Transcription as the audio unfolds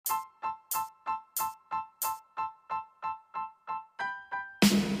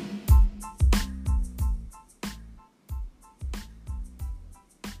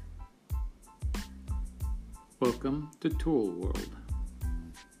Welcome to Tool World.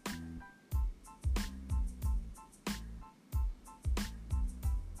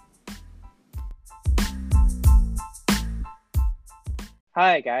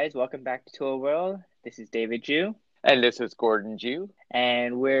 Hi guys, welcome back to Tool World. This is David Ju, And this is Gordon Ju.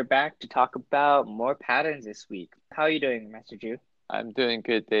 and we're back to talk about more patterns this week. How are you doing, Master Ju? I'm doing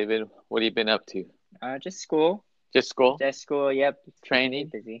good, David. What have you been up to? Just school. Just school? Just school, yep. Training?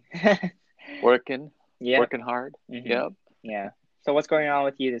 Busy. Working? Yep. Working hard? Mhm. Yep. Yeah. So what's going on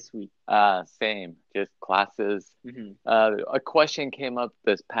with you this week? Same. Just classes. Mhm. A question came up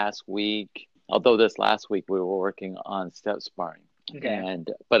this past week, although this last week we were working on step sparring. Okay.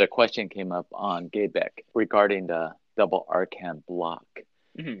 But a question came up on Gaybeck regarding the double arcane block.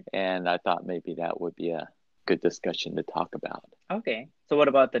 Mhm. And I thought maybe that would be a good discussion to talk about. Okay. So what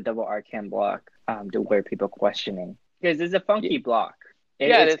about the double arcane block? Where people questioning? Because it's a funky block.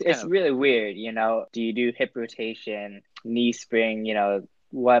 Yeah, It's really weird, Do you do hip rotation, knee spring,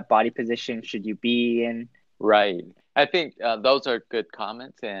 what body position should you be in? Right. I think those are good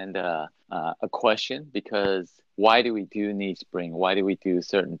comments and a question because why do we do knee spring? Why do we do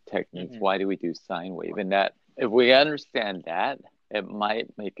certain techniques? Mhm. Why do we do sine wave? And that if we understand that, it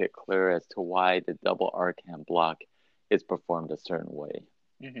might make it clear as to why the double arcane block is performed a certain way.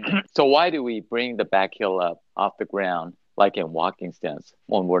 Mhm. So why do we bring the back heel up off the ground like in walking stance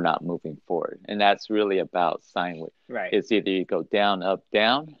when we're not moving forward? And that's really about sine wave. Right. It's either you go down, up,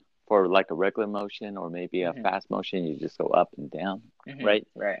 down for like a regular motion, or maybe a Mhm. fast motion, you just go up and down, Mhm. right?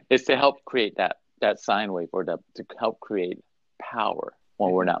 Right. It's to help create that sine wave or to help create power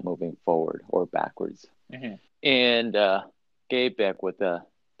when we're Mhm. not moving forward or backwards. Mhm. And Gaybeck with the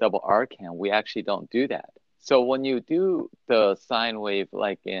double arcane, we actually don't do that. So when you do the sine wave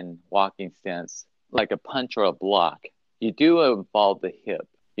like in walking stance, like a punch or a block, you do involve the hip.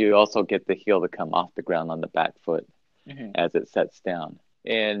 You also get the heel to come off the ground on the back foot Mhm. as it sets down.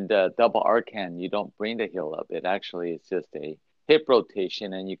 And double arcane, you don't bring the heel up. It actually is just a hip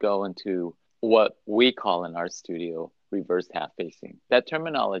rotation, and you go into what we call in our studio reverse half facing. That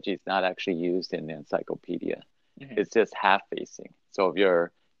terminology is not actually used in the encyclopedia. Mhm. It's just half facing. So if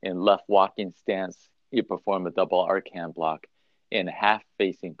you're in left walking stance, you perform a double arcane block in a half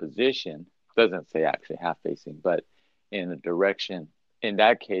facing position. Doesn't say actually half facing, but in the direction. In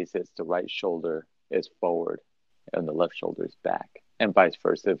that case, it's the right shoulder is forward and the left shoulder is back, and vice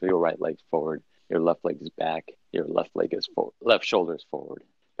versa. If your right leg's forward, your left leg is back. Your left leg is forward. Left shoulder is forward.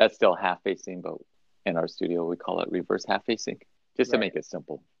 That's still half facing, but in our studio we call it reverse half facing, just to Right. make it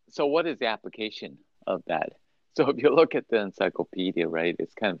simple. So, what is the application of that? So, if you look at the encyclopedia, right,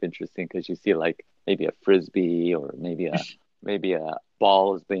 it's kind of interesting because you see like maybe a frisbee or maybe a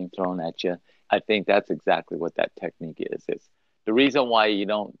ball is being thrown at you. I think that's exactly what that technique is. It's the reason why you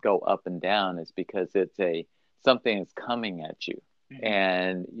don't go up and down is because it's a something is coming at you Mhm.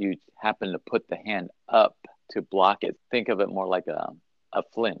 and you happen to put the hand up to block it. Think of it more like a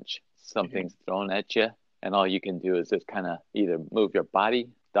flinch. Something's thrown at you, and all you can do is just kind of either move your body,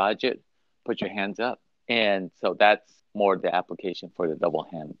 dodge it, put your hands up. And so that's more the application for the double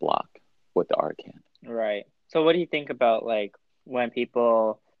hand block with the arcane. Right. So what do you think about like when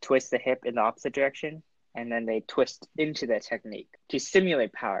people twist the hip in the opposite direction and then they twist into the technique to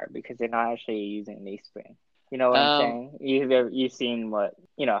simulate power because they're not actually using knee spring? You know what I'm Um, saying? You've seen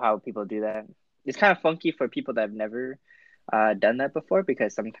how people do that. It's kind of funky for people that have never done that before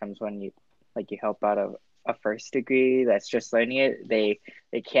because sometimes when you help out a first degree that's just learning it, they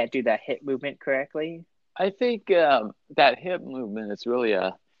can't do that hip movement correctly. I think that hip movement is really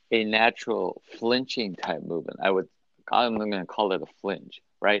a natural flinching type movement. I'm going to call it a flinch,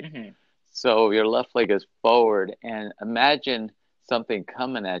 right? Hmm. So your left leg is forward, and imagine something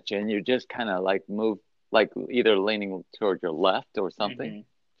coming at you, and you're just kind of like move, like either leaning toward your left or something,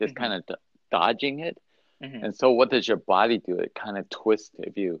 Hmm. just Hmm. kind of dodging it. Hmm. And so, what does your body do? It kind of twists.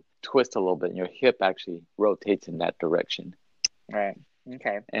 If you twist a little bit, and your hip actually rotates in that direction. Right.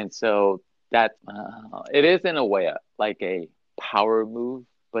 Okay. And so that it is in a way like a power move,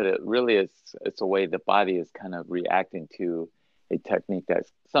 but it really is. It's a way the body is kind of reacting to a technique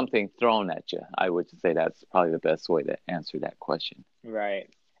that's something thrown at you. I would say that's probably the best way to answer that question. Right.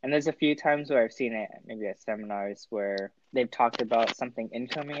 And there's a few times where I've seen it, maybe at seminars, where they've talked about something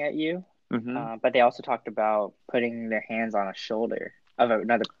incoming at you, Mm-hmm. but they also talked about putting their hands on a shoulder of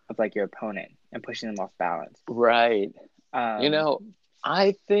like your opponent and pushing them off balance. Right. You Um, know,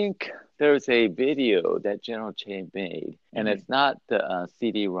 I think there's a video that General Che made, and mhm, it's not the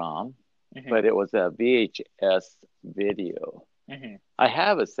CD-ROM, mhm, but it was a VHS video. mhm, I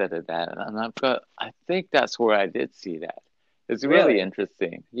have a set of that, and I think that's where I did see that. It's really Really?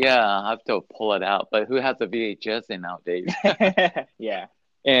 interesting. Yeah, I have to pull it out. But who has a VHS in nowadays? Yeah.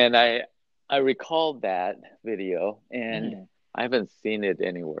 And I recalled that video, and Hmm. I haven't seen it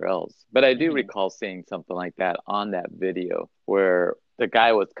anywhere else. But I do Hmm. recall seeing something like that on that video where the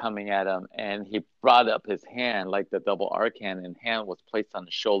guy was coming at him and he brought up his hand like the double arc hand, and hand was placed on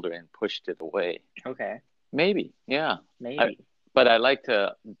the shoulder and pushed it away. Okay. Maybe, yeah. I, Maybe. but I like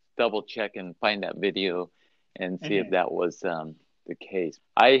to double check and find that video and see if Hmm. that was the case.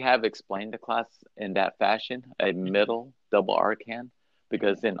 I have explained the class in that fashion, a Hmm. middle double arc hand,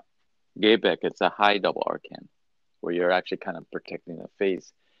 because Hmm. in Gaybeck, it's a high double arc hand where you're actually kind of protecting the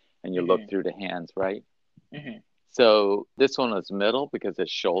face and you look Hmm. through the hands, right? Hmm. So this one was middle because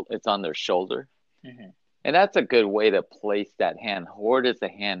it's on their shoulder. Hmm. And that's a good way to place that hand. Where does the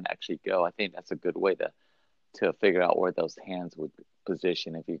hand actually go? I think that's a good way to figure out where those hands would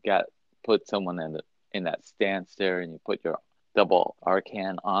position. If you put someone in that stance there and you put your double arc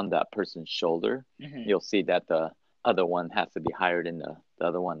hand on that person's shoulder, Hmm. you'll see that the other one has to be higher than the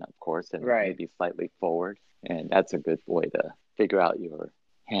other one, of course, and Right. maybe slightly forward. And that's a good way to figure out your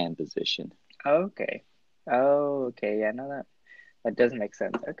hand position. Okay. Oh, okay. Yeah, no, that does make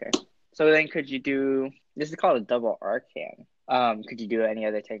sense. Okay. So then could you do this is called a double arc hand. Could you do any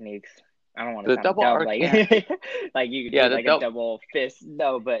other techniques? I don't want to The sound double dumb, arc hand, like you could yeah, do like a double fist.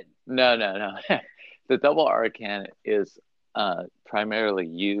 No, but no. The double arc hand is primarily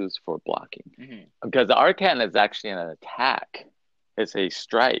used for blocking hmm. because the arc hand is actually an attack. It's a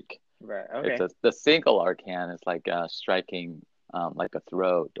strike. Right. It's Okay. the single arc hand is like striking like a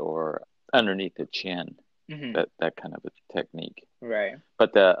throat or underneath the chin. Hmm. That kind of a technique. Right.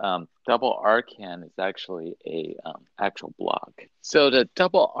 But the double arc hand is actually a actual block. So the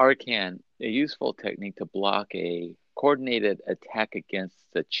double arc hand, a useful technique to block a coordinated attack against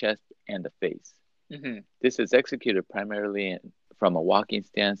the chest and the face. Hmm. This is executed primarily from a walking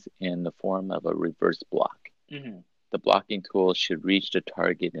stance in the form of a reverse block. Hmm. The blocking tool should reach the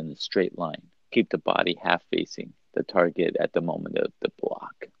target in a straight line. Keep the body half facing the target at the moment of the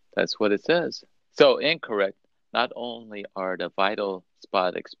block. That's what it says. So incorrect. Not only are the vital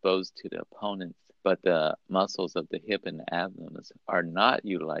spot exposed to the opponents, but the muscles of the hip and abdomen are not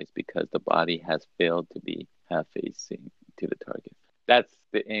utilized because the body has failed to be half facing to the target. That's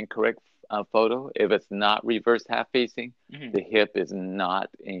the incorrect photo. If it's not reverse half facing, Hmm. the hip is not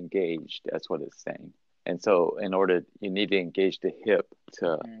engaged. That's what it's saying. And so you need to engage the hip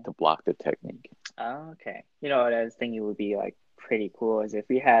to block the technique. Oh, okay. You know what I was thinking would be like pretty cool is if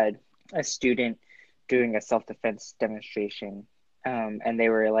we had a student doing a self-defense demonstration, and they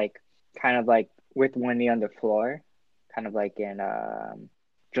were like kind of like with one knee on the floor, kind of like in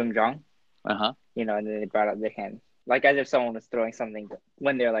Zhengzhang, Uh-huh. you know, and then they brought up their hand, like as if someone was throwing something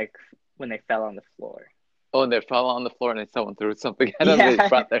when when they fell on the floor. Oh, and they fell on the floor and then someone threw something at them. They Yeah.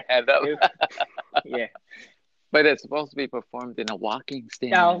 brought their hand up. Yeah. But it's supposed to be performed in a walking Oh,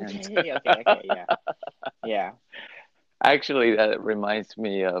 stance. okay. Okay. Yeah. Yeah. Actually, that reminds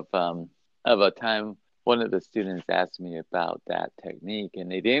me of a time one of the students asked me about that technique,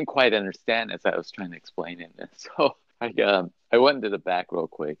 and they didn't quite understand as I was trying to explain it. So I went into the back real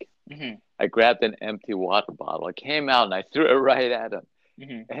quick. Hmm. I grabbed an empty water bottle. I came out and I threw it right at him,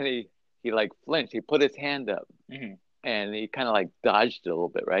 Hmm. and he like flinched. He put his hand up, Hmm. and he kind of like dodged it a little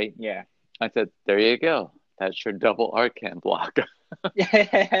bit, right? Yeah. I said, "There you go. That's your double arc hand block."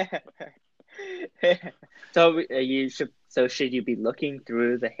 So should you be looking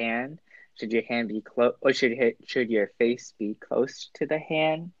through the hand? Should your hand be close, or should your face be close to the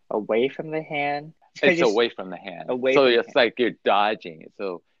hand, away from the hand? It's away from the hand. Away So from the it's hand. like you're dodging it.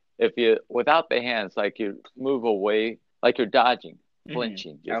 So if you without the hands, like you move away, like you're dodging,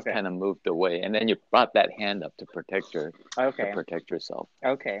 flinching, just Okay. kind of moved away, and then you brought that hand up to protect Okay. yourself.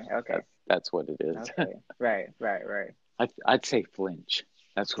 Okay. That's what it is. Okay. Right. I'd say flinch.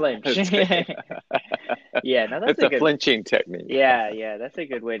 That's Flinch. what I'd say. Yeah, no, that's It's a flinching technique. Yeah, that's a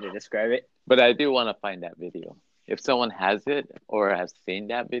good way to describe it. But I do want to find that video. If someone has it or has seen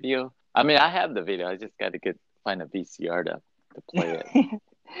that video, I mean, I have the video. I just got to find a VCR to play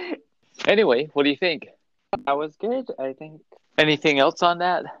it. Anyway, what do you think? That was good, I think. Anything else on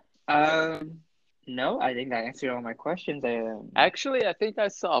that? No, I think that answered all my questions. Actually, I think I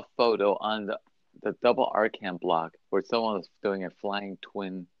saw a photo on the double arc hand block where someone was doing a flying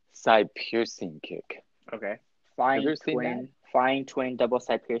twin side piercing kick. Okay. Flying twin double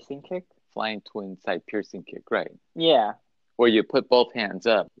side piercing kick? Flying twin side piercing kick, right. Yeah. Where you put both hands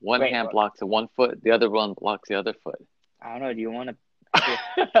up. One Wait, hand what? blocks one foot, the other one blocks the other foot. I don't know. Do you want to?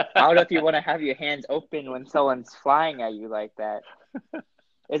 I don't know if you want to have your hands open when someone's flying at you like that.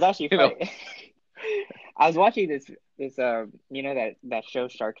 It's actually funny. I was watching this is you know that show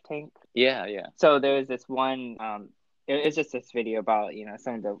Shark Tank. Yeah, yeah. So there was this one it's just this video about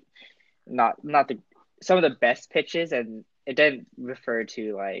some of the not the some of the best pitches, and it didn't refer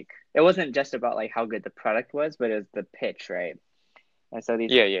to like it wasn't just about like how good the product was, but it was the pitch, right? And so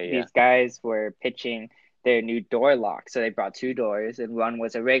Yeah. these guys were pitching their new door lock. So they brought two doors, and one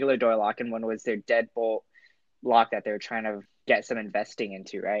was a regular door lock, and one was their deadbolt lock that they were trying to get some investing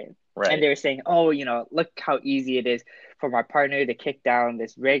into, right? Right. And they were saying, oh, look how easy it is for my partner to kick down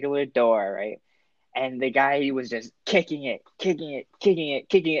this regular door, right? And the guy was just kicking it,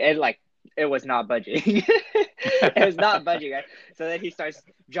 and like it was not budging. It was not budging, right? So then he starts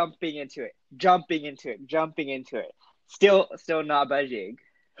jumping into it, still not budging.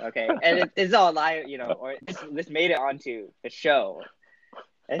 Okay, and it's all live, or this made it onto the show,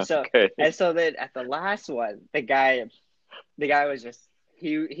 and so Okay. then at the last one, the guy was just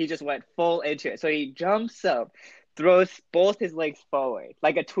he just went full into it. So he jumps up, throws both his legs forward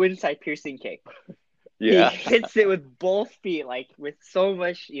like a twin side piercing kick. Yeah. He hits it with both feet, like with so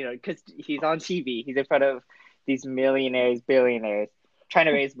much, because he's on TV. He's in front of these millionaires, billionaires, trying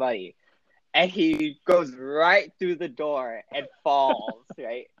to raise money. And he goes right through the door and falls,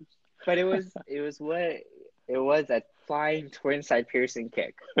 right? But it was a flying twin side piercing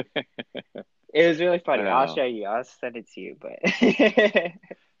kick. It was really funny. Wow. I'll show you. I'll send it to you. But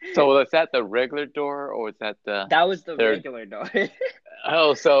So was that the regular door, or was that the? that was the regular door.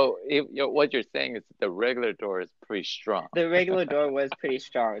 Oh, so what you're saying is the regular door is pretty strong. The regular door was pretty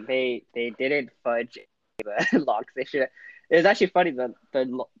strong. They didn't fudge the locks. They should. It was actually funny.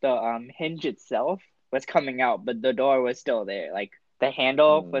 The hinge itself was coming out, but the door was still there. Like the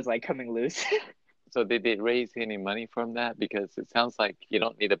handle was like coming loose. So did they raise any money from that? Because it sounds like you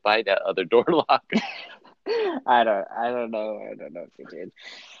don't need to buy that other door lock. I don't know if they did.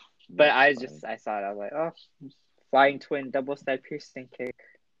 But I saw it. I was like, oh, flying twin double side piercing kick.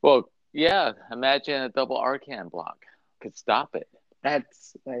 Well, yeah. Imagine a double arcane block could stop it.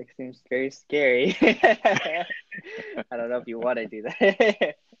 That's like seems very scary. I don't know if you want to do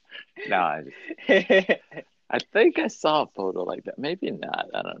that. No, I think I saw a photo like that. Maybe not.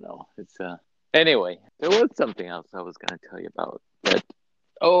 I don't know. It's Anyway, there was something else I was going to tell you about. But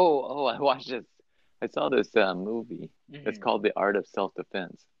I watched this. I saw this movie. Mm-hmm. It's called The Art of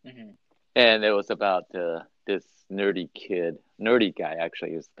Self-Defense. Mm-hmm. And it was about this nerdy guy, actually.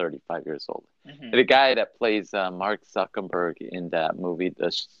 He was 35 years old. Mm-hmm. The guy that plays Mark Zuckerberg in that movie, The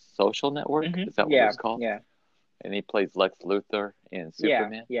Social Network. Mm-hmm. Is that what it's called? Yeah. And he plays Lex Luthor in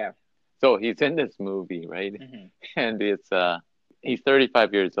Superman. Yeah. So he's in this movie, right? Mm-hmm. And it's he's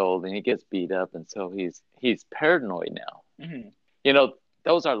 35 years old and he gets beat up, and so he's paranoid now. Mm-hmm.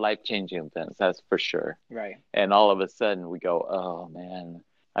 Those are life-changing events, that's for sure. Right. And all of a sudden we go, oh man,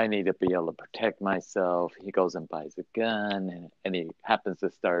 I need to be able to protect myself. He goes and buys a gun, and he happens to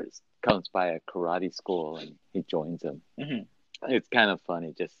comes by a karate school, and he joins them. Mm-hmm. It's kind of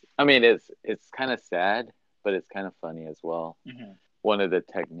funny. It's kind of sad, but it's kind of funny as well. Mm-hmm. One of the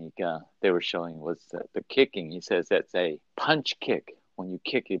technique they were showing was the kicking. He says that's a punch kick. When you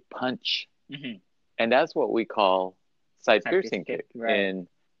kick, you punch. Mm-hmm. And that's what we call side piercing kick right.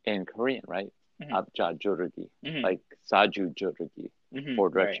 in Korean, right? Mm-hmm. Abja jorugi, Mm-hmm. like saju jorugi, Mm-hmm. four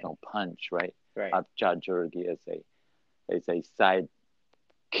directional punch, right? Right. Abja jorugi is a side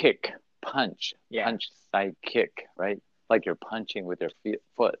kick punch, punch side kick, right? Like you're punching with your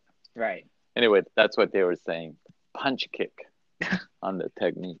foot. Right. Anyway, that's what they were saying. Punch kick on the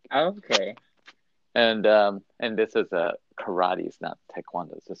technique. Okay. And this is a karate. It's not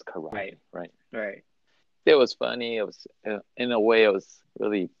taekwondo. It's just karate, right? Right. It was funny. It was in a way. It was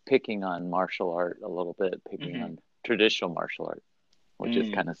really picking on martial art a little bit, picking Mm-hmm. on traditional martial art, which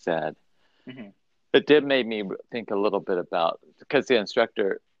is kind of sad. Mm-hmm. It did make me think a little bit about, because the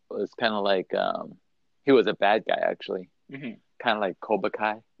instructor was kind of like he was a bad guy actually, mm-hmm. kind of like Cobra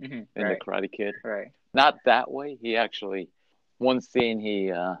Kai mm-hmm. in The Karate Kid. Right. Not that way. He actually, one scene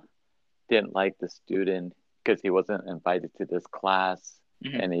he didn't like the student because he wasn't invited to this class.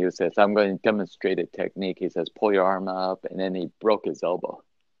 Mm-hmm. And he says, I'm going to demonstrate a technique. He says, pull your arm up. And then he broke his elbow.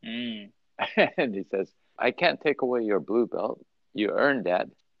 Mm. And he says, I can't take away your blue belt. You earned that.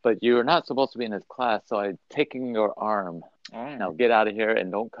 But you're not supposed to be in this class. So I'm taking your arm. Oh. Now get out of here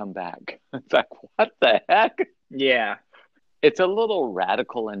and don't come back. It's like, what the heck? Yeah. It's a little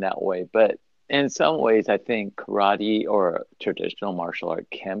radical in that way. But in some ways, I think karate or traditional martial art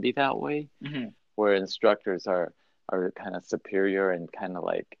can be that way, mm-hmm. where instructors are kind of superior and kind of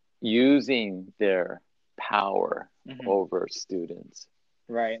like using their power mm-hmm. over students.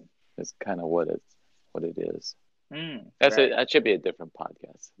 Right. It's kind of what it is. Mm, That should be a different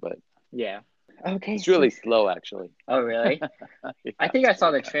podcast. But yeah. Okay. It's really slow, actually. Oh, really? Yeah, I think I it's saw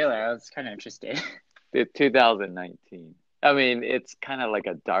really the trailer. I was kind of interested. It's 2019. I mean, it's kind of like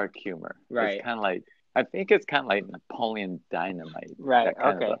a dark humor. Right. It's kind of like, I think it's kind of like Napoleon Dynamite. Right. That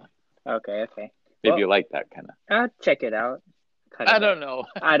kind Okay. of Okay. if Well, you like that kind of. I'll check it out. I don't know.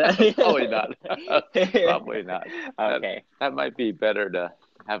 I don't. Probably not. Probably not. Okay. That might be better to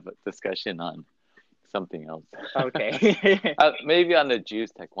have a discussion on something else. Okay. Maybe on the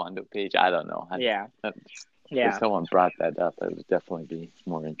Juice Taekwondo page. I don't know. Yeah. If Yeah. someone brought that up, it would definitely be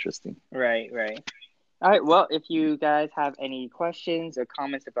more interesting. Right. All right. Well, if you guys have any questions or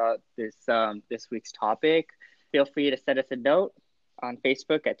comments about this week's topic, feel free to send us a note on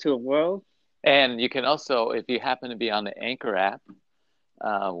Facebook at Tool World. And you can also, if you happen to be on the Anchor app,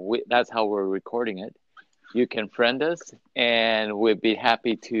 that's how we're recording it. You can friend us, and we'd be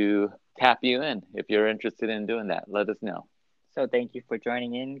happy to tap you in if you're interested in doing that. Let us know. So thank you for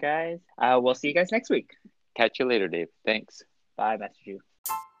joining in, guys. We'll see you guys next week. Catch you later, Dave. Thanks. Bye, Master Ju.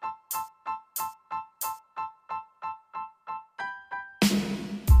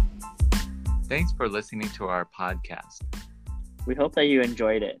 Thanks for listening to our podcast. We hope that you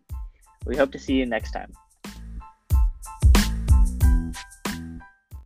enjoyed it. We hope to see you next time.